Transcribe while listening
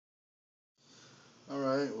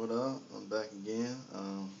Alright, what up? I'm back again.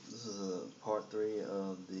 This is part 3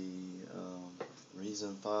 of the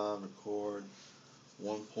Reason 5 Record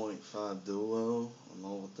 1.5 Duo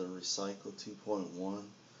along with the Recycle 2.1.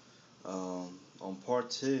 On part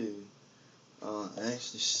 2, I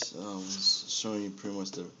actually was showing you pretty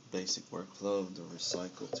much the basic workflow of the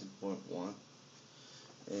Recycle 2.1.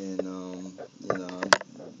 And,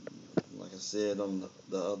 like I said on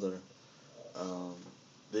the other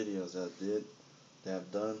videos that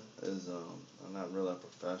I've done is I'm not really a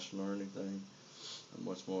professional or anything. I'm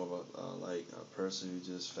much more of a person who's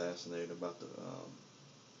just fascinated about the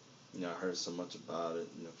I heard so much about it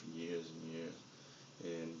for years and years,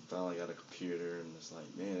 and finally got a computer, and it's like,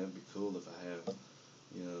 man, it'd be cool if I have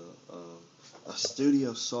a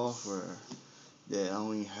studio software that I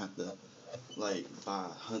don't even have to buy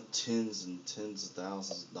tens and tens of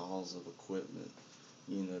thousands of dollars of equipment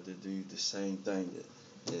to do the same thing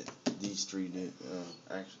that these three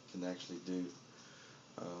can actually do.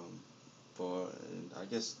 And I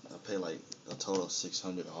guess I pay like a total of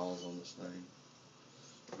 $600 on this thing.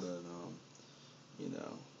 But you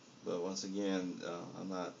know, but once again, I'm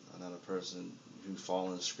not a person who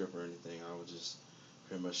follows the script or anything. I would just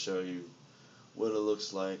pretty much show you what it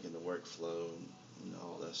looks like in the workflow and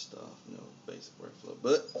all that stuff. Basic workflow.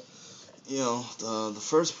 But the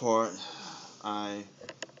first part, I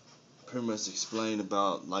pretty much explained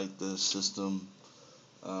about the system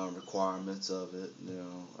requirements of it,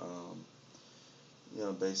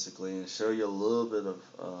 basically, and show you a little bit of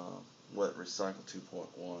what Recycle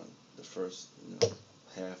 2.1, the first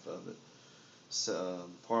half of it. So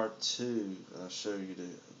part 2, I'll show you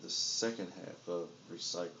the second half of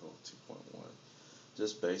Recycle 2.1.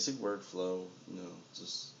 Just basic workflow,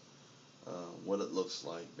 just what it looks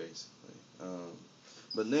like, basically.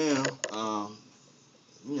 But now,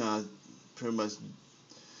 I pretty much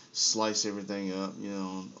slice everything up,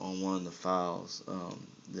 on one of the files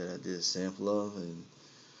that I did a sample of,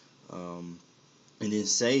 and then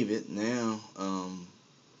save it. Now, I'm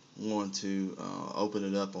going to open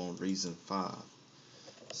it up on Reason 5.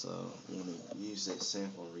 So I'm going to use that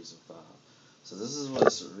sample on Reason 5. So this is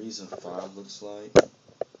what Reason 5 looks like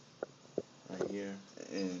right here,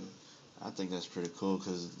 and I think that's pretty cool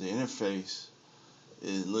because the interface,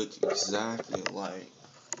 it looks exactly like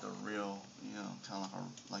the real, kind of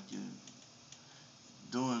like you're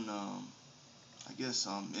doing, I guess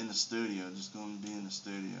in the studio, just going to be in the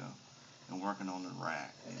studio and working on the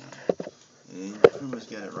rack, and you pretty much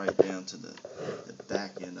got it right down to the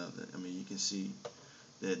back end of it. I mean, you can see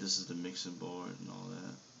that this is the mixing board and all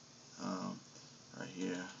that, right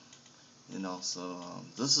here, and also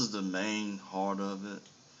this is the main heart of it.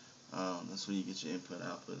 That's where you get your input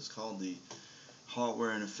output. It's called the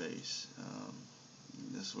hardware interface.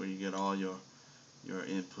 That's where you get all your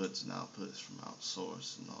inputs and outputs from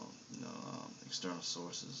outsource and all, external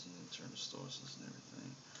sources and internal sources and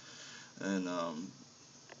everything.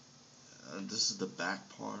 And this is the back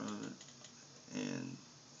part of it. And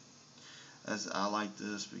I like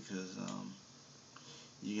this because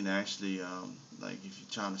you can actually if you're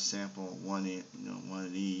trying to sample one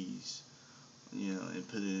of these, and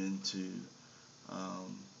put it into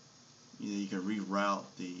you can reroute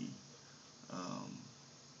the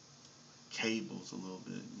cables a little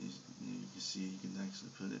bit. You can see you can actually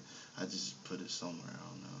put it. I just put it somewhere. I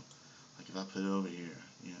don't know. Like if I put it over here,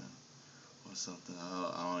 or something.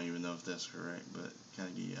 I don't even know if that's correct, but kind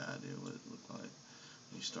of give you an idea what it looked like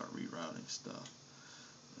when you start rerouting stuff.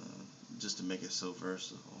 Just to make it so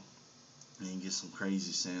versatile, and you get some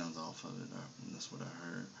crazy sounds off of it. And that's what I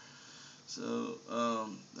heard. So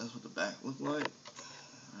that's what the back looked like.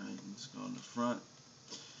 All right, let's go in the front.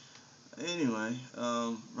 Anyway,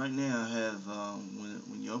 right now I have,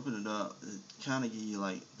 when you open it up, it kind of give you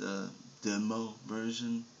like the demo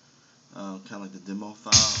version, kind of like the demo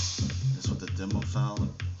file. That's what the demo file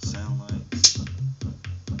sound like.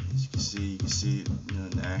 As you can see it,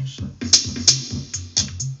 in action.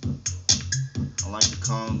 I like the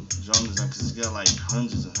Kong drum design because it's got like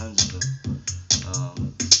hundreds and hundreds of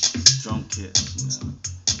drum kits,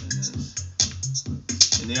 in this.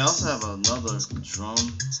 And they also have another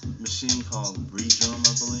drum machine called Redrum,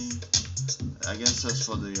 I believe. I guess that's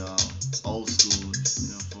for the old school,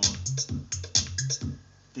 for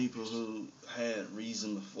people who had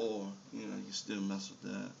Reason before. You can still mess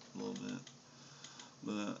with that a little bit.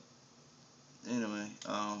 But anyway,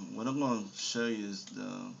 what I'm going to show you is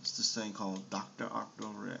it's this thing called Dr.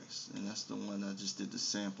 Octo Rex, and that's the one I just did the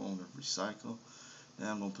sample on the Recycle.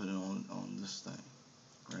 Now I'm going to put it on this thing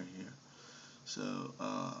right here. So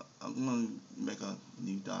I'm going to make a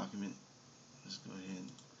new document. Let's go ahead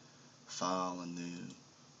and file a new.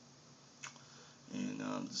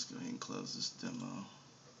 And just go ahead and close this demo.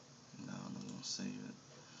 Now I'm going to save it.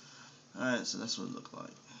 Alright, so that's what it looked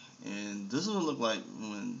like. And this is what it looked like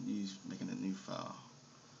when you making a new file.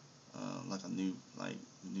 Like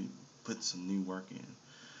put some new work in.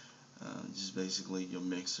 Just basically your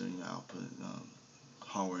mixer and your output,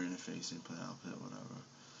 hardware interface, input, output, whatever.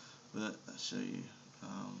 But I'll show you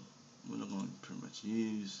what I'm going to pretty much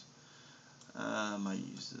use. I might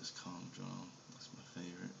use this Calm Drum. That's my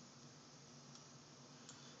favorite.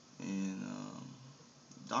 And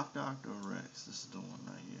Dr. Rex. This is the one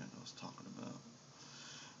right here that I was talking about.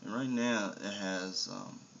 And right now it has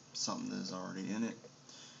something that's already in it,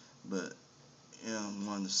 but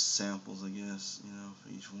one of the samples, I guess, for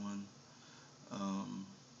each one.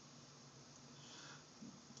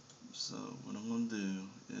 So what I'm going to do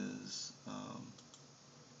is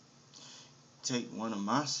take one of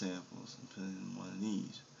my samples and put it in one of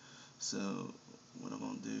these. So what I'm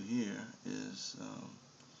going to do here is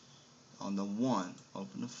on the one,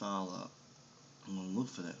 open the file up. I'm going to look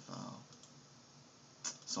for that file.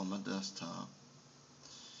 It's on my desktop,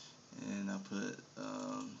 and I put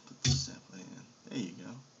this sample in. There you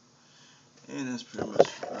go. And that's pretty much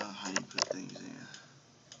how you put things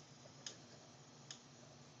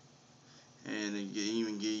in. And it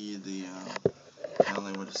even give you the kind of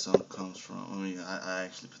like where the song comes from. I mean, I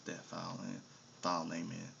actually put that file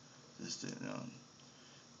name in, just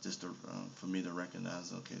to for me to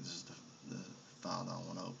recognize. Okay, this is the file that I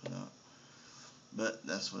want to open up. But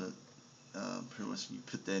that's what pretty much you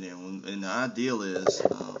put that in. And the ideal is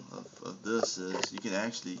of this is you can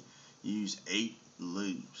actually use 8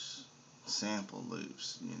 loops, sample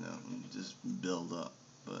loops, and just build up.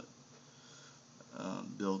 But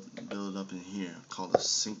build it up in here, called a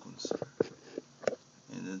sequencer.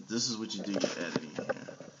 And this is what you do your editing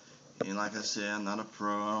here. And like I said, I'm not a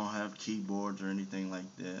pro. I don't have keyboards or anything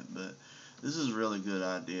like that. But this is a really good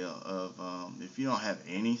idea of if you don't have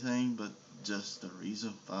anything but just the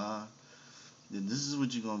Reason 5, then this is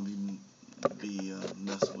what you're going to be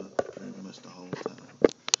messing with pretty much the whole time.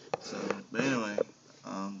 So, but anyway,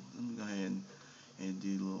 let me go ahead and do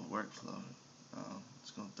a little workflow.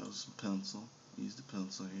 Just going to throw some pencil. Use the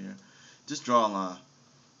pencil here. Just draw a line,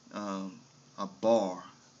 a bar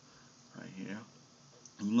right here.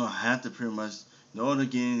 You're going to have to pretty much, in order to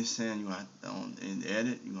get any sound, you're going to have to, in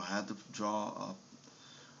edit, you're going to have to draw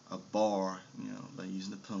a bar, by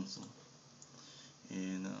using the pencil.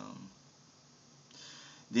 And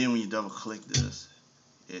then when you double click this,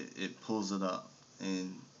 it pulls it up.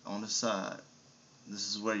 And on the side, this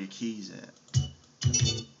is where your key's at.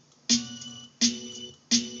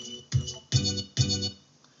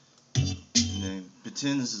 And then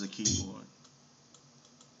pretend this is a keyboard.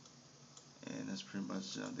 And that's pretty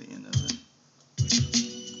much the end of it.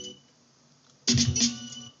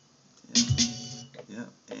 Yeah.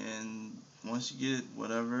 And once you get it,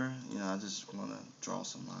 whatever, I just want to draw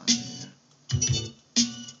some lines here.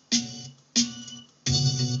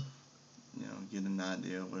 Get an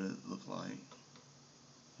idea of what it looked like,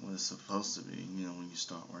 what it's supposed to be, when you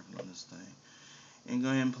start working on this thing. And go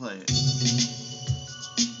ahead and play it.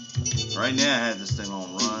 Right now I have this thing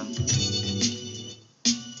on run.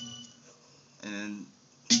 And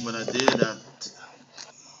what I did,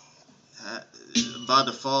 by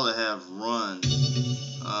default I have run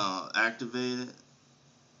activated.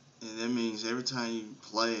 And that means every time you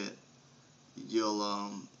play it, it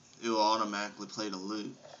will automatically play the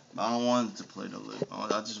loop. But I don't want it to play the loop. I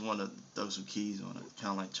just want to throw some keys on it,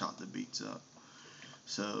 kind of like chop the beats up.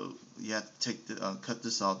 So you have to take cut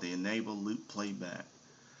this off, the enable loop playback.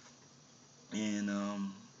 And right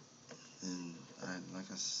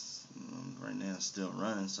now it's still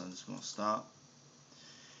running, so I'm just gonna stop.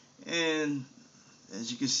 And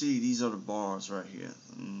as you can see, these are the bars right here.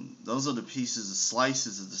 And those are the pieces, the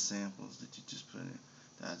slices of the samples that you just put in,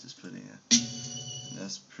 that I just put in. And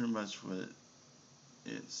that's pretty much what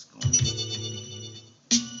it's going to do.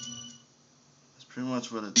 That's pretty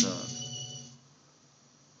much what it does.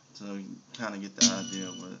 So you kind of get the idea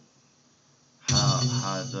of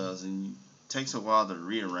how it does. And it takes a while to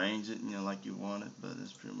rearrange it, like you want it, but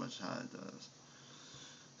it's pretty much how it does.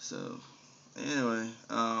 So anyway,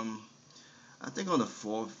 I think on the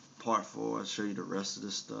part 4, I'll show you the rest of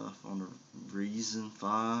this stuff on the Reason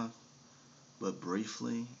 5, but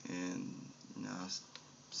briefly, and I'll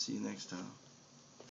see you next time.